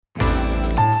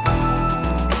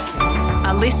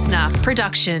listener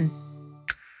production.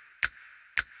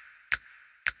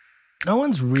 No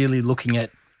one's really looking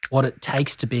at what it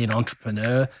takes to be an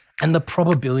entrepreneur and the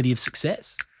probability of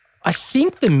success. I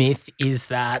think the myth is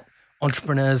that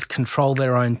entrepreneurs control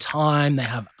their own time, they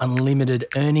have unlimited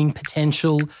earning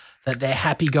potential, that they're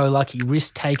happy-go-lucky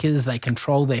risk takers, they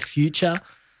control their future.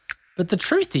 But the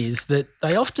truth is that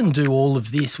they often do all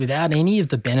of this without any of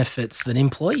the benefits that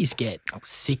employees get, like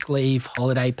sick leave,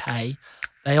 holiday pay.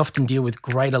 They often deal with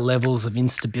greater levels of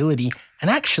instability. And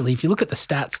actually, if you look at the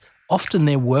stats, often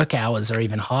their work hours are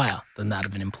even higher than that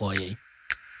of an employee.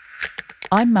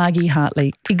 I'm Margie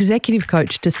Hartley, Executive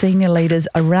Coach to senior leaders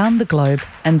around the globe,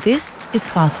 and this is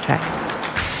Fast Track.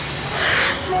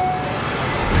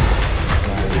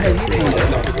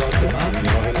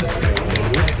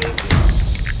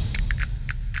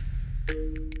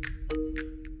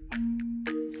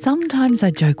 Sometimes I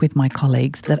joke with my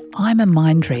colleagues that I'm a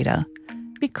mind reader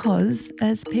because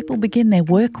as people begin their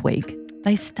work week,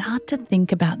 they start to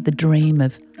think about the dream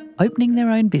of opening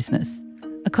their own business,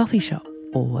 a coffee shop,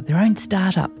 or their own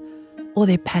startup, or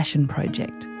their passion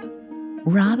project,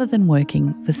 rather than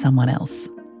working for someone else.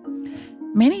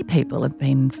 Many people have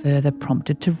been further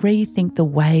prompted to rethink the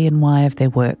way and why of their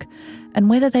work and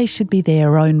whether they should be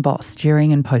their own boss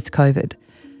during and post-COVID.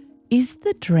 Is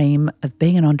the dream of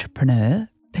being an entrepreneur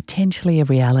potentially a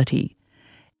reality?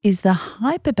 Is the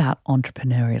hype about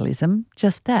entrepreneurialism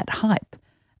just that, hype?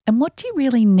 And what do you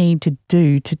really need to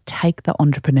do to take the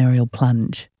entrepreneurial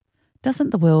plunge?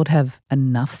 Doesn't the world have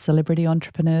enough celebrity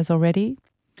entrepreneurs already?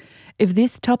 If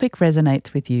this topic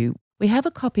resonates with you, we have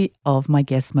a copy of my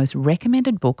guest's most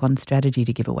recommended book on strategy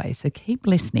to give away, so keep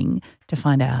listening to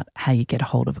find out how you get a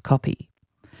hold of a copy.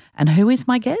 And who is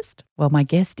my guest? Well, my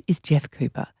guest is Jeff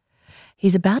Cooper.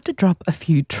 He's about to drop a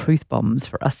few truth bombs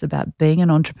for us about being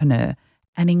an entrepreneur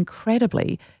and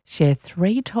incredibly share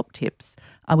 3 top tips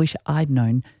I wish I'd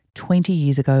known 20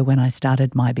 years ago when I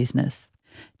started my business.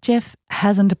 Jeff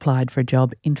hasn't applied for a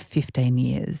job in 15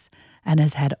 years and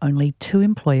has had only 2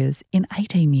 employers in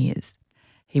 18 years.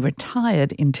 He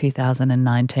retired in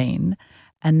 2019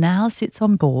 and now sits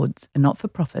on boards and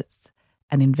not-for-profits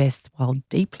and invests while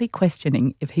deeply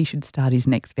questioning if he should start his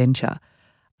next venture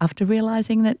after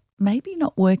realising that maybe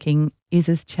not working is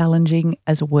as challenging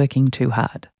as working too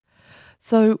hard.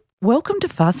 So welcome to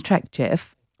Fast Track,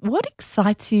 Jeff. What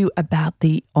excites you about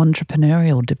the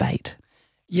entrepreneurial debate?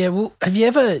 Yeah, well, have you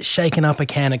ever shaken up a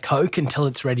can of Coke until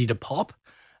it's ready to pop?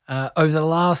 Over the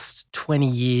last 20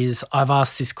 years, I've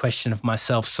asked this question of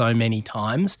myself so many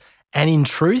times, and in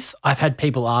truth, I've had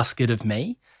people ask it of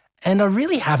me, and I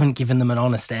really haven't given them an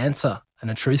honest answer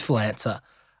and a truthful answer.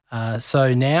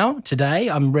 So now, today,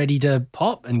 I'm ready to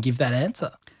pop and give that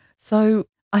answer. So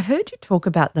I heard you talk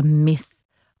about the myth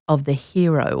of the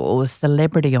hero or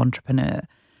celebrity entrepreneur.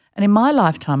 And in my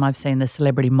lifetime, I've seen the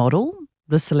celebrity model,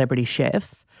 the celebrity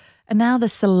chef, and now the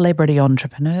celebrity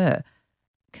entrepreneur.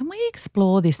 Can we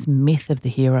explore this myth of the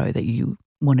hero that you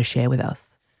want to share with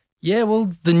us? Yeah,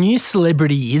 well, the new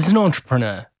celebrity is an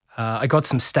entrepreneur. I got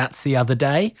some stats the other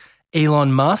day.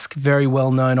 Elon Musk, very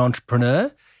well-known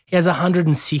entrepreneur. He has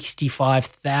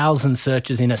 165,000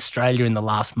 searches in Australia in the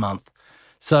last month.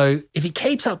 So if he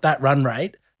keeps up that run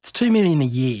rate, it's 2 million a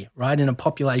year, right, in a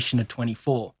population of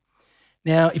 24.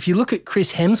 Now, if you look at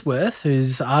Chris Hemsworth,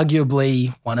 who's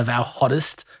arguably one of our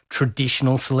hottest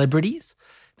traditional celebrities,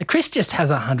 now Chris just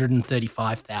has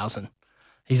 135,000.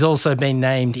 He's also been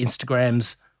named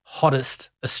Instagram's hottest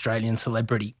Australian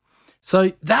celebrity.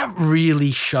 So that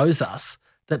really shows us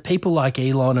that people like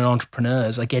Elon and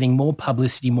entrepreneurs are getting more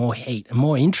publicity, more heat, and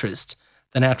more interest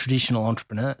than our traditional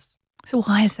entrepreneurs. So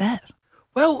why is that?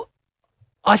 Well,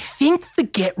 I think the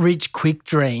get-rich-quick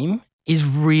dream is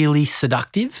really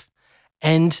seductive.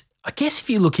 And I guess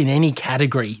if you look in any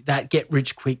category, that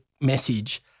get-rich-quick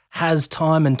message has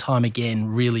time and time again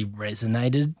really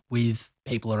resonated with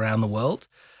people around the world.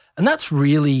 And that's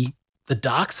really the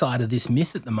dark side of this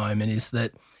myth at the moment, is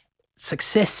that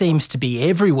success seems to be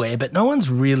everywhere, but no one's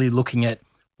really looking at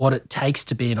what it takes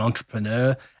to be an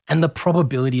entrepreneur and the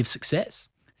probability of success.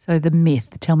 So the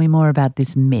myth, tell me more about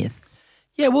this myth.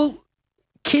 Yeah, well,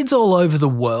 kids all over the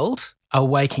world are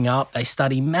waking up, they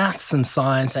study maths and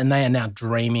science, and they are now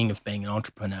dreaming of being an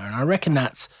entrepreneur. And I reckon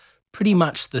that's pretty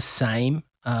much the same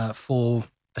for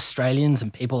Australians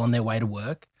and people on their way to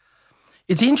work.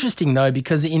 It's interesting though,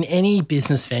 because in any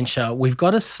business venture, we've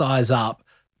got to size up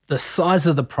the size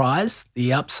of the prize,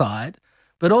 the upside,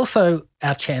 but also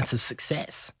our chance of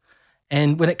success.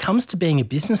 And when it comes to being a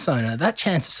business owner, that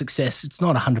chance of success, it's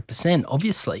not 100%,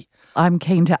 obviously. I'm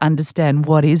keen to understand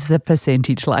what is the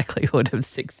percentage likelihood of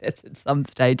success at some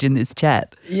stage in this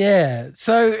chat. Yeah,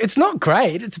 so it's not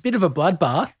great. It's a bit of a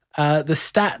bloodbath. The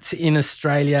stats in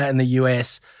Australia and the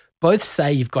US both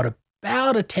say you've got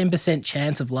about a 10%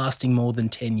 chance of lasting more than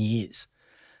 10 years.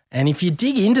 And if you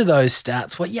dig into those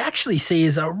stats, what you actually see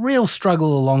is a real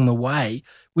struggle along the way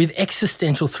with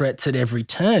existential threats at every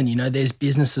turn. You know, there's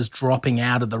businesses dropping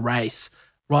out of the race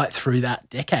right through that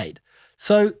decade.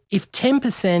 So if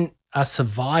 10% are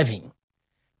surviving,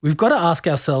 we've got to ask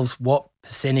ourselves what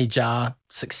percentage are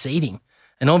succeeding.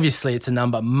 And obviously it's a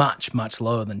number much, much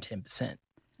lower than 10%.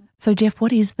 So, Jeff,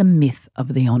 what is the myth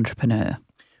of the entrepreneur?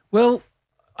 Well,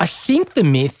 I think the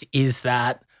myth is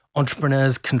that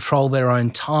entrepreneurs control their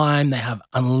own time, they have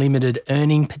unlimited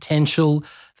earning potential,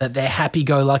 that they're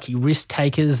happy-go-lucky risk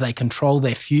takers, they control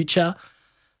their future.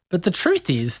 But the truth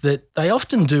is that they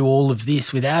often do all of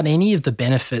this without any of the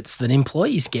benefits that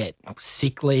employees get: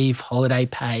 sick leave, holiday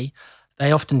pay.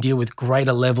 They often deal with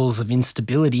greater levels of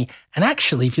instability. And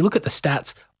actually, if you look at the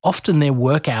stats, often their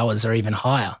work hours are even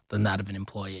higher than that of an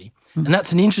employee. Mm. And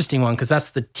that's an interesting one because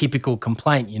that's the typical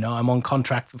complaint. You know, I'm on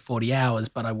contract for 40 hours,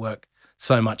 but I work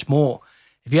so much more.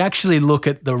 If you actually look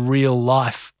at the real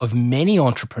life of many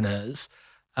entrepreneurs,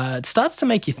 it starts to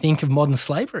make you think of modern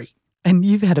slavery. And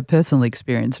you've had a personal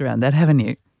experience around that, haven't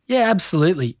you? Yeah,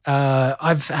 absolutely.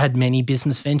 I've had many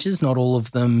business ventures, not all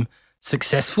of them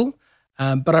successful.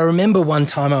 But I remember one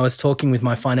time I was talking with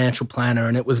my financial planner,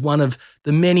 and it was one of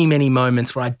the many, many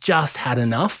moments where I just had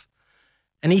enough.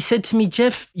 And he said to me,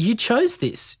 "Jeff, you chose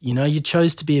this. You know, you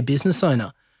chose to be a business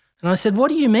owner." And I said, "What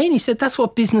do you mean?" He said, "That's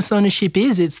what business ownership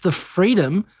is. It's the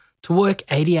freedom to work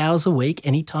 80 hours a week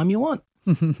anytime you want."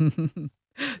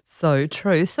 So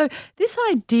true. So this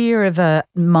idea of a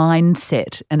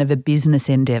mindset and of a business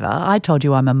endeavour, I told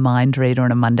you I'm a mind reader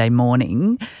on a Monday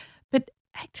morning, but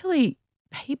actually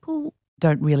people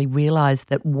don't really realise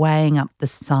that weighing up the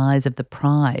size of the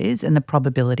prize and the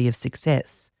probability of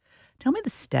success. Tell me the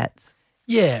stats.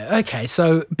 Yeah, okay.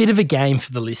 So a bit of a game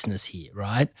for the listeners here,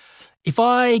 right? If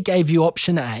I gave you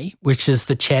option A, which is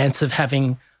the chance of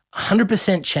having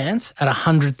 100% chance at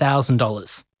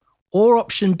 $100,000, or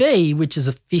option B, which is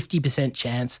a 50%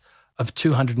 chance of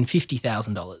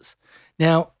 $250,000.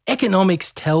 Now,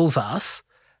 economics tells us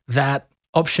that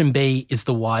option B is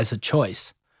the wiser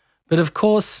choice. But of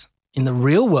course, in the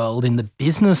real world, in the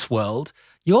business world,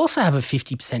 you also have a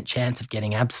 50% chance of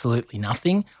getting absolutely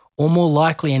nothing, or more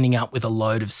likely ending up with a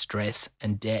load of stress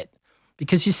and debt.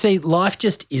 Because you see, life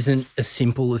just isn't as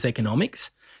simple as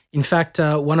economics. In fact,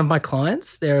 one of my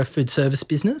clients, they're a food service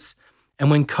business, and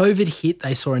when COVID hit,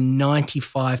 they saw a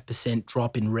 95%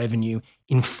 drop in revenue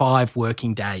in 5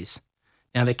 working days.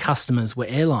 Now, their customers were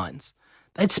airlines.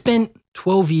 They'd spent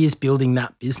 12 years building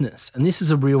that business, and this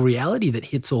is a real reality that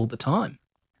hits all the time.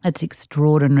 It's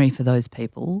extraordinary for those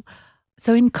people.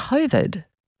 So in COVID,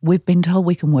 we've been told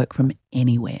we can work from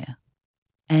anywhere.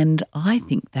 And I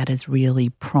think that has really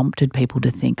prompted people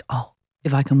to think, oh,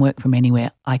 if I can work from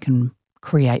anywhere, I can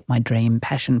create my dream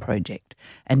passion project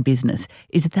and business.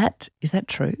 Is that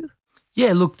true?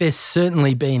 Yeah, look, there's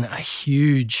certainly been a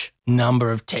huge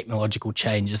number of technological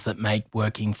changes that make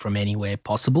working from anywhere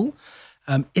possible.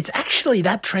 It's actually,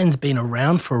 that trend's been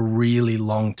around for a really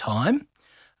long time.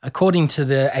 According to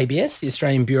the ABS, the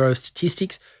Australian Bureau of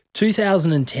Statistics,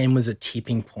 2010 was a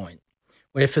tipping point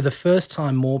where for the first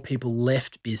time more people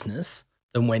left business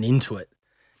than went into it.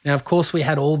 Now, of course, we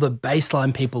had all the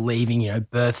baseline people leaving, you know,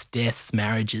 births, deaths,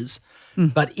 marriages.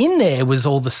 But in there was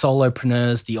all the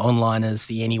solopreneurs, the onliners,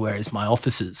 the anywhere is my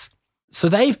offices. So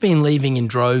they've been leaving in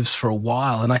droves for a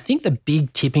while. And I think the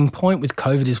big tipping point with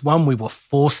COVID is, one, we were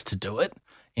forced to do it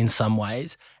in some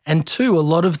ways. And two, a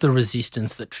lot of the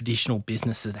resistance that traditional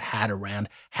businesses had around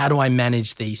how do I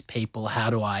manage these people, how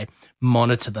do I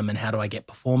monitor them, and how do I get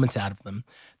performance out of them,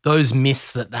 those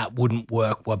myths that wouldn't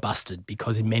work were busted,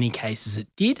 because in many cases it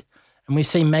did. And we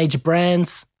see major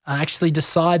brands actually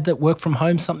decide that work from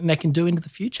home is something they can do into the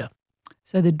future.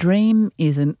 So the dream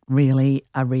isn't really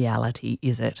a reality,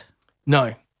 is it?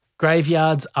 No.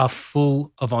 Graveyards are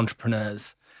full of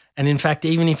entrepreneurs. And in fact,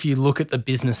 even if you look at the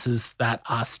businesses that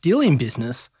are still in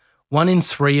business, 1 in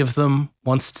 3 of them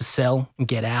wants to sell and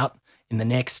get out in the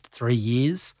next 3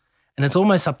 years. And it's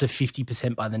almost up to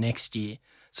 50% by the next year.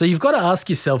 So you've got to ask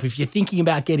yourself, if you're thinking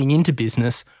about getting into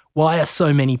business, why are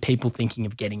so many people thinking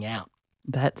of getting out?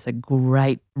 That's a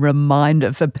great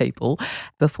reminder for people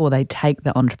before they take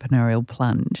the entrepreneurial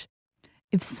plunge.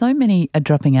 If so many are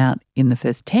dropping out in the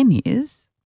first 10 years,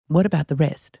 what about the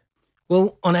rest?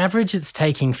 Well, on average, it's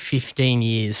taking 15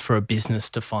 years for a business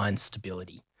to find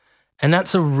stability. And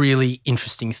that's a really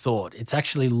interesting thought. It's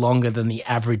actually longer than the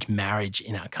average marriage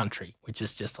in our country, which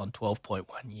is just on 12.1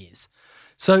 years.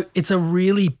 So it's a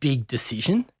really big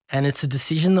decision, and it's a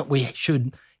decision that we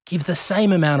should give the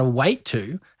same amount of weight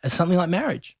to as something like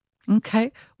marriage.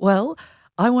 Okay. Well,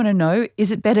 I want to know,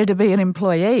 is it better to be an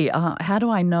employee? How do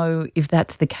I know if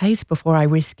that's the case before I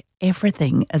risk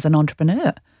everything as an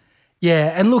entrepreneur?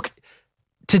 Yeah, and look,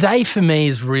 today for me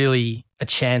is really a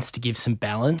chance to give some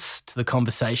balance to the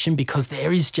conversation because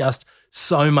there is just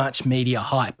so much media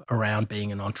hype around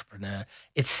being an entrepreneur.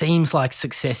 It seems like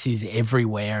success is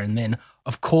everywhere. And then,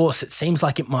 of course, it seems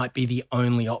like it might be the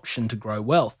only option to grow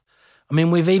wealth. I mean,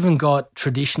 we've even got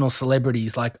traditional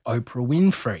celebrities like Oprah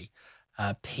Winfrey,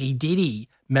 P. Diddy,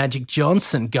 Magic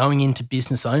Johnson going into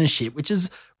business ownership, which is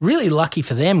really lucky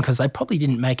for them because they probably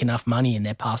didn't make enough money in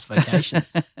their past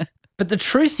vocations. But the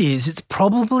truth is, it's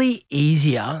probably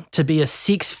easier to be a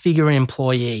six-figure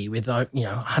employee with,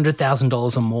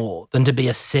 $100,000 or more than to be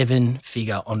a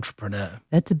seven-figure entrepreneur.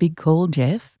 That's a big call,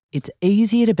 Jeff. It's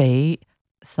easier to be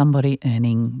somebody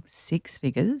earning six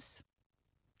figures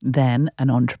than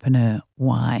an entrepreneur.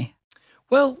 Why?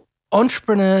 Well,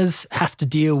 entrepreneurs have to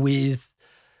deal with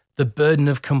the burden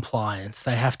of compliance.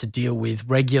 They have to deal with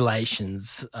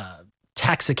regulations,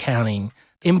 tax accounting,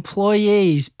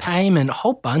 employees, payment, a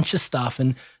whole bunch of stuff.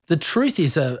 And the truth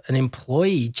is an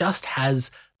employee just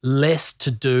has less to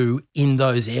do in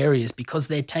those areas because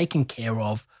they're taken care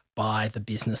of by the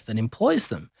business that employs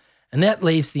them. And that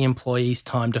leaves the employees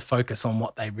time to focus on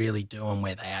what they really do and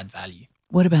where they add value.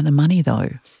 What about the money though?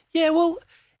 Yeah, well,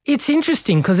 it's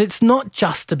interesting because it's not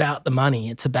just about the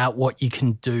money. It's about what you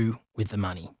can do with the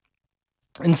money.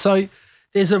 And so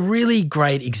there's a really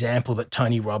great example that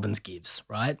Tony Robbins gives,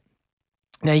 right?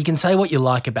 Now, you can say what you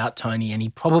like about Tony, and he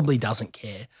probably doesn't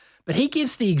care, but he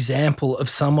gives the example of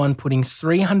someone putting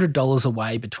 $300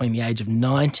 away between the age of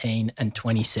 19 and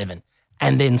 27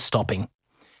 and then stopping.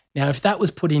 Now, if that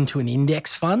was put into an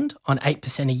index fund on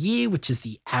 8% a year, which is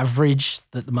the average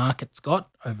that the market's got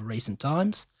over recent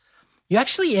times, you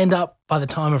actually end up by the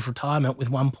time of retirement with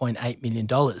 $1.8 million.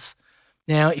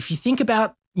 Now, if you think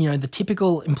about, the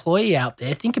typical employee out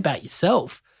there, think about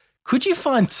yourself. Could you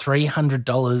find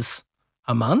 $300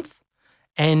 a month?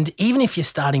 And even if you're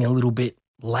starting a little bit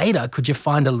later, could you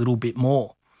find a little bit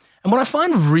more? And what I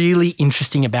find really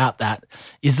interesting about that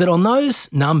is that on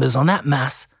those numbers, on that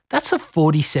mass, that's a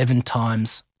 47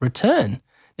 times return.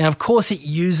 Now, of course, it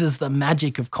uses the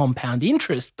magic of compound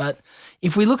interest, but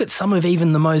if we look at some of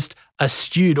even the most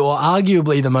astute or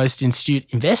arguably the most astute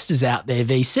investors out there,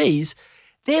 VCs,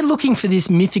 they're looking for this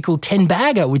mythical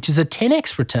 10-bagger, which is a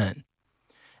 10x return.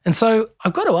 And so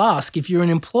I've got to ask, if you're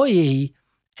an employee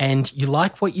and you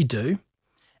like what you do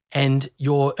and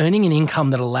you're earning an income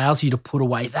that allows you to put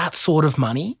away that sort of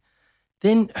money,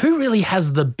 then who really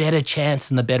has the better chance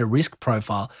and the better risk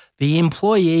profile? The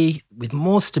employee with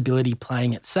more stability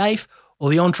playing it safe, or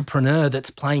the entrepreneur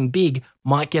that's playing big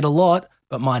might get a lot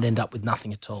but might end up with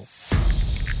nothing at all?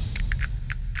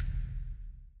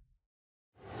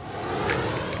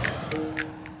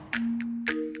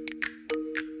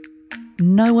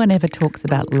 No one ever talks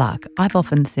about luck. I've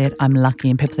often said I'm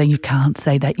lucky and people say, you can't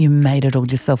say that, you made it all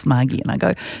yourself, Margie. And I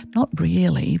go, not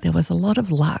really. There was a lot of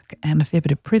luck and a fair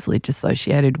bit of privilege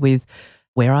associated with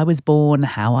where I was born,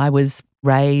 how I was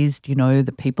raised,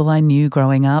 the people I knew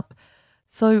growing up.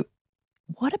 So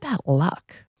what about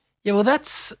luck? Yeah, well,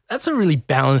 that's a really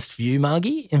balanced view,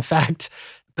 Margie. In fact,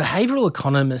 behavioural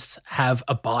economists have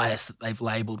a bias that they've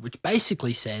labelled, which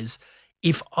basically says,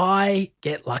 if I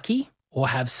get lucky or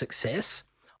have success,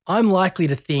 I'm likely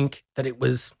to think that it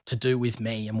was to do with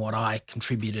me and what I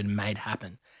contributed and made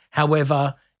happen.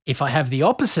 However, if I have the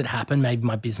opposite happen, maybe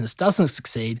my business doesn't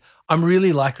succeed, I'm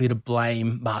really likely to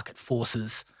blame market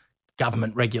forces,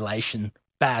 government regulation,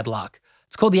 bad luck.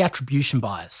 It's called the attribution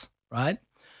bias, right?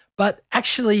 But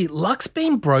actually, luck's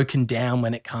been broken down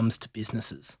when it comes to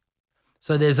businesses.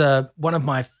 So there's one of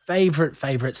my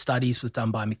favorite studies was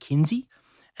done by McKinsey.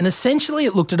 And essentially,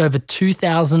 it looked at over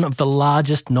 2,000 of the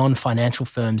largest non-financial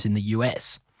firms in the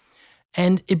US.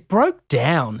 And it broke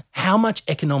down how much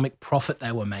economic profit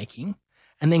they were making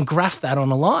and then graphed that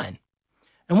on a line.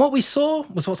 And what we saw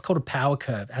was what's called a power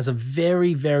curve. It has a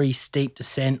very, very steep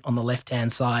descent on the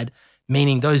left-hand side,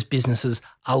 meaning those businesses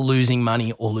are losing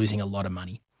money or losing a lot of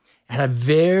money. It had a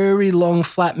very long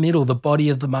flat middle, the body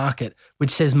of the market,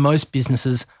 which says most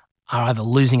businesses are either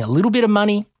losing a little bit of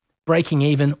money, breaking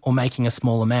even, or making a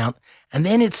small amount. And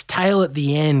then its tail at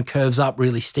the end curves up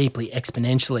really steeply,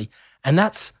 exponentially. And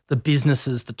that's the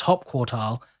businesses, the top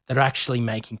quartile, that are actually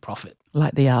making profit.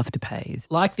 Like the afterpays.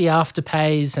 Like the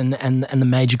afterpays and the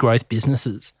major growth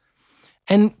businesses.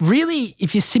 And really,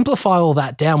 if you simplify all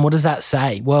that down, what does that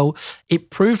say? Well, it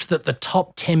proved that the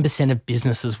top 10% of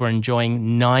businesses were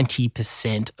enjoying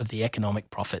 90% of the economic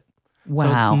profit. Wow.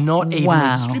 So it's not evenly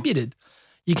distributed.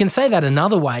 You can say that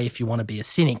another way if you want to be a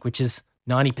cynic, which is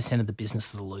 90% of the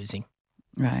businesses are losing.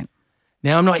 Right.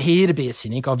 Now, I'm not here to be a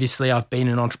cynic. Obviously, I've been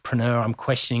an entrepreneur. I'm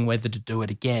questioning whether to do it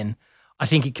again. I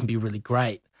think it can be really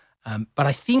great. But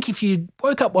I think if you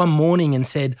woke up one morning and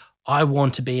said, I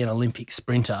want to be an Olympic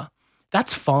sprinter,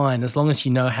 that's fine as long as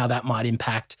you know how that might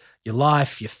impact your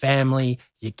life, your family,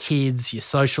 your kids, your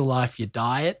social life, your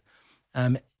diet.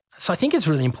 So I think it's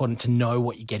really important to know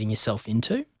what you're getting yourself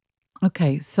into.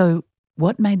 Okay, so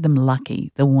what made them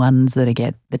lucky, the ones that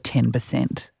get the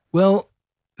 10%? Well,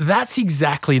 that's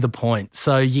exactly the point.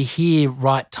 So you hear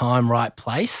right time, right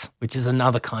place, which is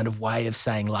another kind of way of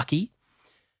saying lucky.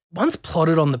 Once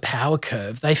plotted on the power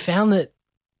curve, they found that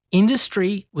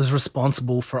industry was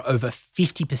responsible for over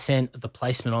 50% of the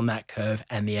placement on that curve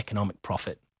and the economic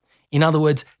profit. In other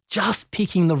words, just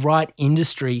picking the right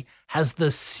industry has the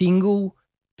single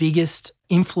biggest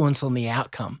influence on the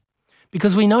outcome.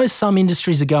 Because we know some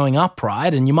industries are going up,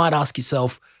 right? And you might ask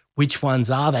yourself, which ones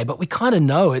are they? But we kind of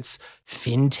know it's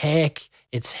fintech,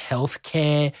 it's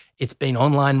healthcare, it's been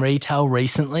online retail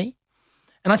recently.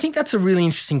 And I think that's a really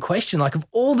interesting question. Like, of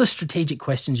all the strategic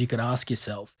questions you could ask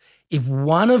yourself, if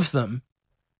one of them,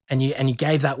 and you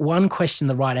gave that one question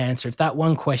the right answer, if that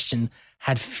one question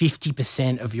had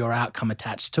 50% of your outcome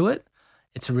attached to it,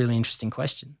 it's a really interesting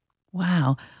question.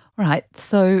 Wow. All right.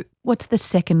 So what's the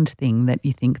second thing that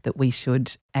you think that we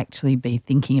should actually be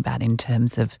thinking about in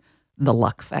terms of the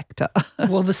luck factor?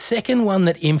 Well, the second one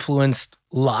that influenced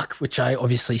luck, which I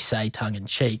obviously say tongue in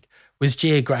cheek, was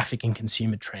geographic and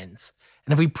consumer trends.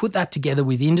 And if we put that together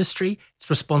with industry, it's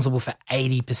responsible for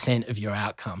 80% of your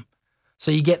outcome.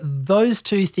 So you get those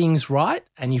two things right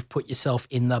and you've put yourself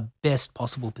in the best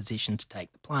possible position to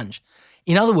take the plunge.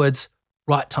 In other words,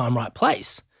 right time, right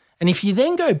place. And if you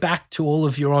then go back to all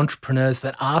of your entrepreneurs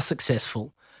that are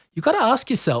successful, you've got to ask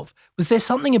yourself, was there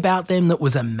something about them that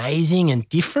was amazing and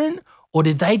different, or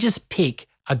did they just pick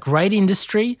a great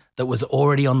industry that was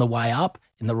already on the way up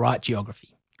in the right geography?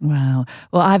 Wow.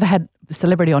 Well, I've had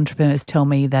celebrity entrepreneurs tell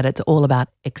me that it's all about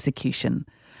execution.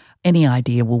 Any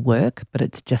idea will work, but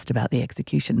it's just about the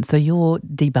execution. So you're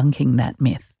debunking that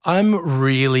myth. I'm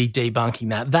really debunking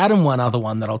that. That and one other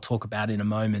one that I'll talk about in a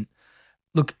moment.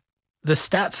 Look, the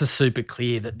stats are super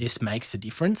clear that this makes a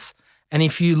difference. And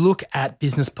if you look at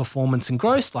business performance and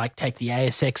growth, like take the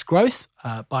ASX growth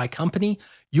by a company,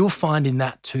 you'll find in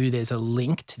that too there's a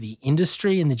link to the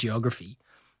industry and the geography.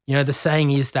 You know, the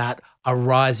saying is that a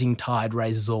rising tide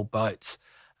raises all boats.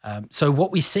 So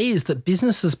what we see is that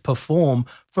businesses perform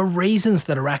for reasons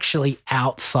that are actually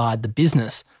outside the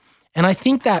business. And I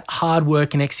think that hard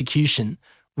work and execution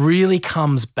really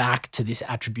comes back to this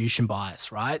attribution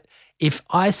bias, right? If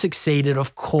I succeeded,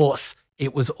 of course,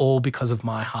 it was all because of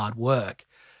my hard work.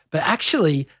 But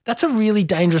actually, that's a really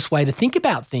dangerous way to think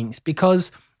about things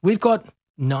because we've got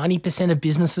 90% of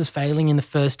businesses failing in the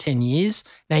first 10 years.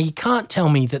 Now, you can't tell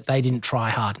me that they didn't try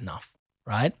hard enough,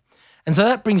 right? And so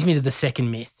that brings me to the second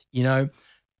myth. You know,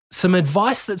 some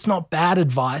advice that's not bad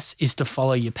advice is to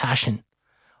follow your passion.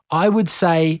 I would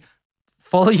say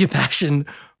follow your passion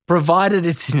provided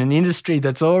it's in an industry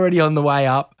that's already on the way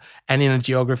up and in a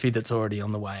geography that's already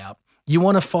on the way up. You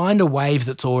want to find a wave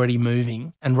that's already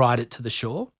moving and ride it to the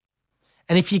shore.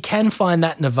 And if you can find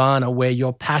that nirvana where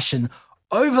your passion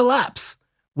overlaps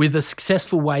with a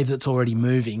successful wave that's already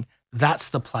moving, that's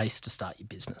the place to start your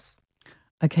business.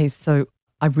 Okay, so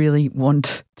I really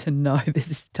want to know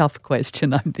this tough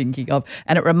question I'm thinking of.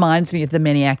 And it reminds me of the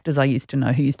many actors I used to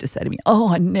know who used to say to me,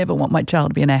 oh, I never want my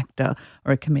child to be an actor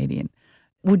or a comedian.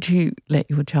 Would you let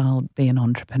your child be an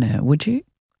entrepreneur? Would you?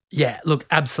 Yeah, look,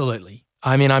 absolutely.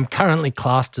 I mean, I'm currently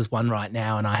classed as one right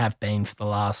now and I have been for the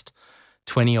last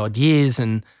 20 odd years.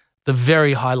 And the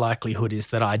very high likelihood is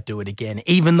that I'd do it again.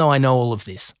 Even though I know all of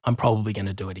this, I'm probably going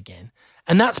to do it again.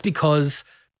 And that's because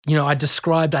you know, I had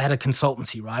a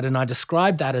consultancy, right? And I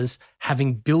described that as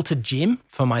having built a gym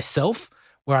for myself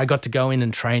where I got to go in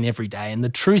and train every day. And the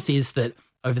truth is that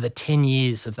over the 10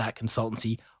 years of that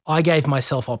consultancy, I gave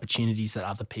myself opportunities that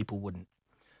other people wouldn't.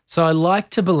 So I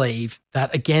like to believe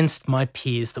that against my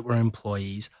peers that were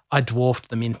employees, I dwarfed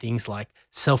them in things like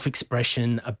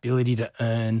self-expression, ability to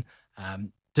earn,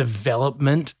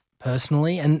 development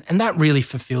personally, and that really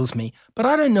fulfills me. But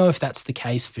I don't know if that's the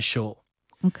case for sure.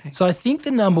 Okay. So I think the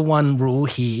number one rule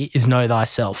here is know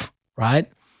thyself, right?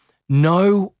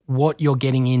 Know what you're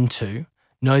getting into,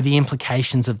 know the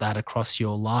implications of that across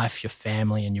your life, your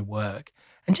family, and your work,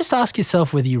 and just ask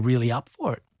yourself whether you're really up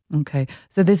for it. Okay.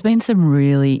 So there's been some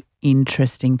really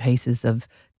interesting pieces of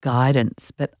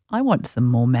guidance, but I want some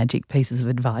more magic pieces of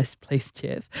advice, please,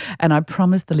 Jeff. And I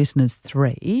promised the listeners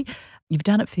 3. You've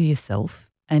done it for yourself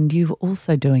and you're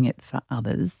also doing it for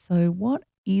others. So what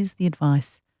is the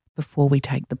advice before we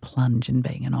take the plunge in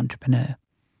being an entrepreneur?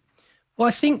 Well,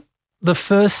 I think the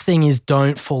first thing is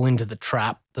don't fall into the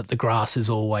trap that the grass is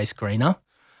always greener.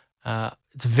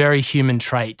 It's a very human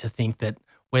trait to think that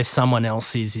where someone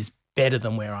else is better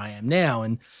than where I am now.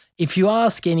 And if you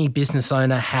ask any business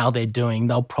owner how they're doing,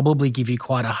 they'll probably give you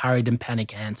quite a hurried and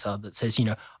panic answer that says,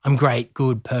 I'm great,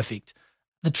 good, perfect.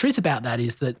 The truth about that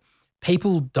is that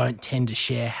people don't tend to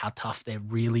share how tough they're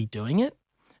really doing it.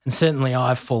 And certainly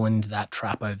I've fallen into that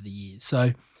trap over the years.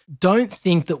 So don't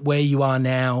think that where you are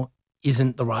now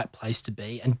isn't the right place to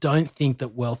be, and don't think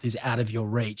that wealth is out of your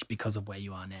reach because of where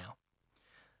you are now.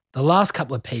 The last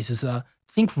couple of pieces are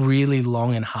think really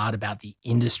long and hard about the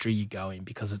industry you go in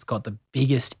because it's got the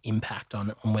biggest impact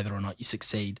on whether or not you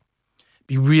succeed.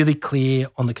 Be really clear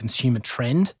on the consumer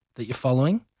trend that you're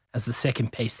following as the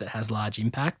second piece that has large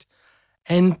impact.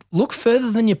 And look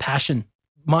further than your passion.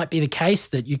 Might be the case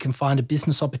that you can find a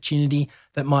business opportunity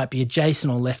that might be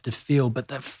adjacent or left of field, but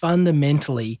that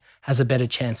fundamentally has a better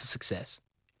chance of success.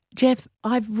 Jeff,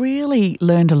 I've really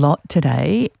learned a lot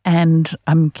today, and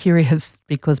I'm curious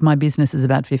because my business is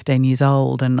about 15 years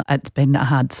old and it's been a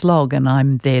hard slog and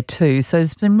I'm there too. So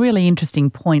there's been really interesting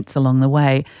points along the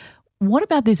way. What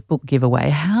about this book giveaway?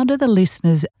 How do the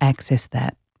listeners access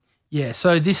that? Yeah,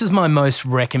 so this is my most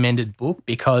recommended book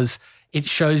because it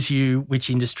shows you which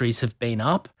industries have been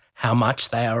up, how much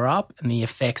they are up, and the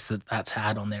effects that that's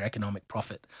had on their economic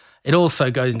profit. It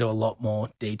also goes into a lot more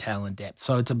detail and depth.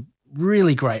 So it's a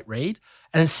really great read.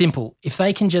 And it's simple. If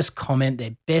they can just comment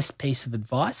their best piece of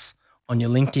advice on your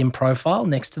LinkedIn profile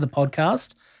next to the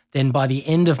podcast, then by the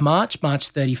end of March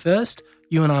 31st,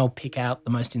 you and I will pick out the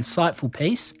most insightful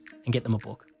piece and get them a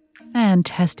book.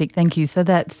 Fantastic. Thank you. So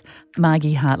that's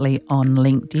Margie Hartley on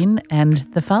LinkedIn and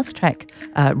the Fast Track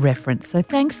reference. So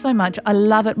thanks so much. I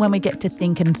love it when we get to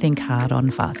think and think hard on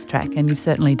Fast Track, and you've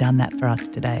certainly done that for us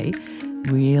today.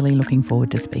 Really looking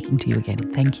forward to speaking to you again.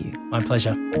 Thank you. My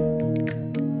pleasure.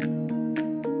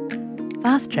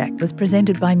 Fast Track was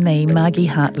presented by me, Margie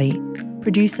Hartley.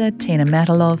 Producer, Tina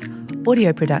Matalov.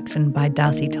 Audio production by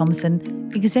Darcy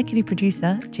Thompson. Executive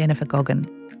producer, Jennifer Goggin.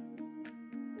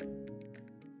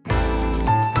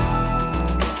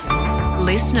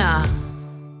 Listener.